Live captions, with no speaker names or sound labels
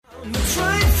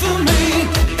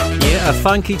Yeah, a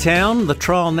funky town, the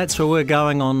trial, and that's where we're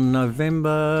going on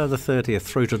November the 30th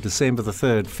through to December the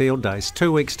 3rd, field days.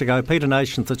 2 weeks to go. Peter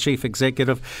Nation's the Chief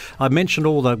Executive. I mentioned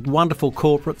all the wonderful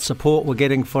corporate support we're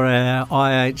getting for our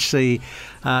IHC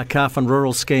Carfin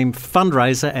Rural Scheme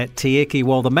fundraiser at Te Eke.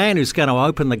 Well, the man who's going to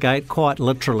open the gate quite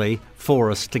literally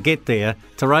for us to get there,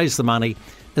 to raise the money,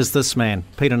 is this man,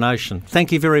 Peter Nation.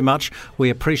 Thank you very much. We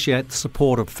appreciate the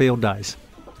support of field days.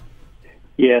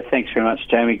 Yeah, thanks very much,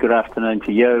 Jamie. Good afternoon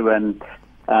to you, and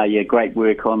great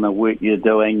work on the work you're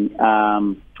doing,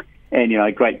 and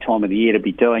a great time of the year to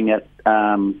be doing it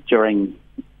during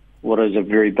what is a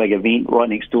very big event right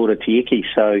next door to Te Eke.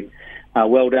 So,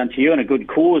 well done to you, and a good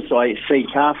cause,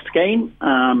 IHC Calf Scheme.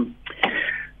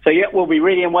 We'll be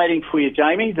ready and waiting for you,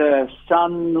 Jamie. The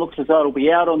sun looks as though it'll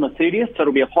be out on the 30th, so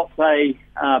it'll be a hot day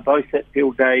both at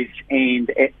field days and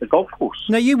at the golf course.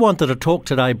 Now, you wanted to talk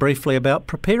today briefly about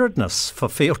preparedness for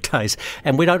field days,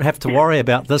 and we don't have to worry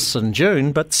about this in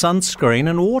June, but sunscreen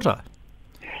and water.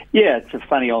 Yeah, it's a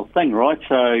funny old thing, right?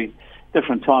 So,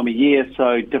 different time of year,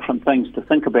 so different things to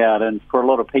think about, and for a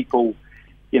lot of people,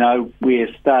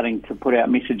 we're starting to put out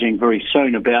messaging very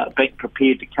soon about being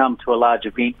prepared to come to a large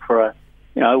event for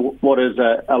what is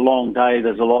a long day.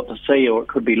 There's a lot to see, or it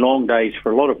could be long days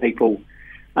for a lot of people.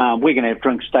 We're going to have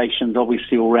drink stations,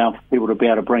 obviously, all around for people to be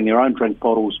able to bring their own drink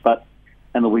bottles, and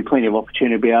there'll be plenty of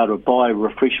opportunity to be able to buy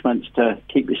refreshments to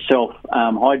keep yourself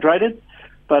hydrated.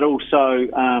 But also,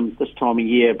 this time of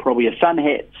year, probably a sun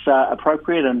hat's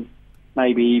appropriate, and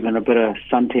maybe even a bit of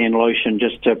suntan lotion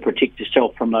just to protect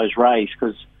yourself from those rays,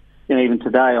 because even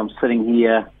today I'm sitting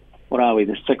here, what are we,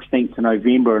 the 16th of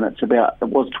November, and it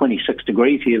was 26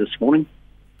 degrees here this morning.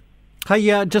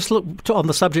 Hey, just look on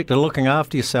the subject of looking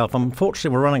after yourself. Unfortunately,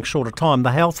 we're running short of time.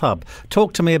 The Health Hub.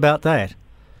 Talk to me about that.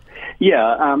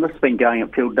 Yeah, this has been going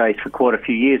at field days for quite a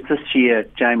few years. This year,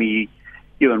 Jamie,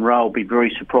 you and Ray will be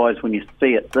very surprised when you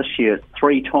see it. This year, it's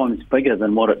 3 times bigger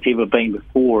than what it's ever been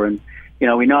before. And,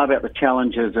 we know about the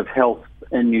challenges of health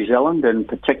in New Zealand, and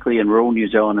particularly in rural New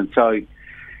Zealand. And so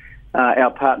our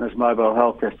partners, Mobile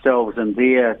Health ourselves, and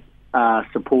their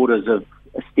supporters have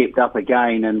stepped up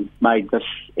again and made this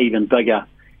even bigger.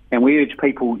 And we urge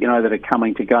people, that are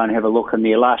coming to go and have a look in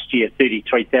there. Last year,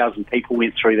 33,000 people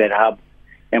went through that hub,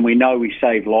 and we know we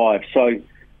saved lives. So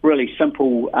really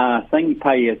simple thing, you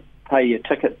pay your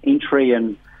ticket entry,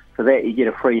 and for that you get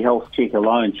a free health check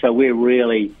alone. So we're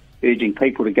really urging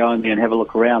people to go in there and have a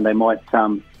look around. They might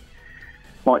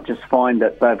just find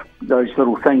that those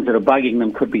little things that are bugging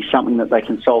them could be something that they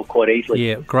can solve quite easily.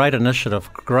 Yeah, great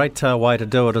initiative. Great way to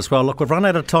do it as well. Look, we've run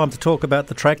out of time to talk about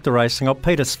the tractor racing.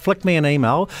 Peter, flick me an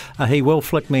email. He will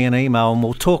flick me an email, and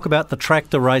we'll talk about the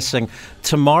tractor racing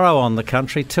tomorrow on The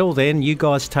Country. Till then, you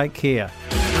guys take care.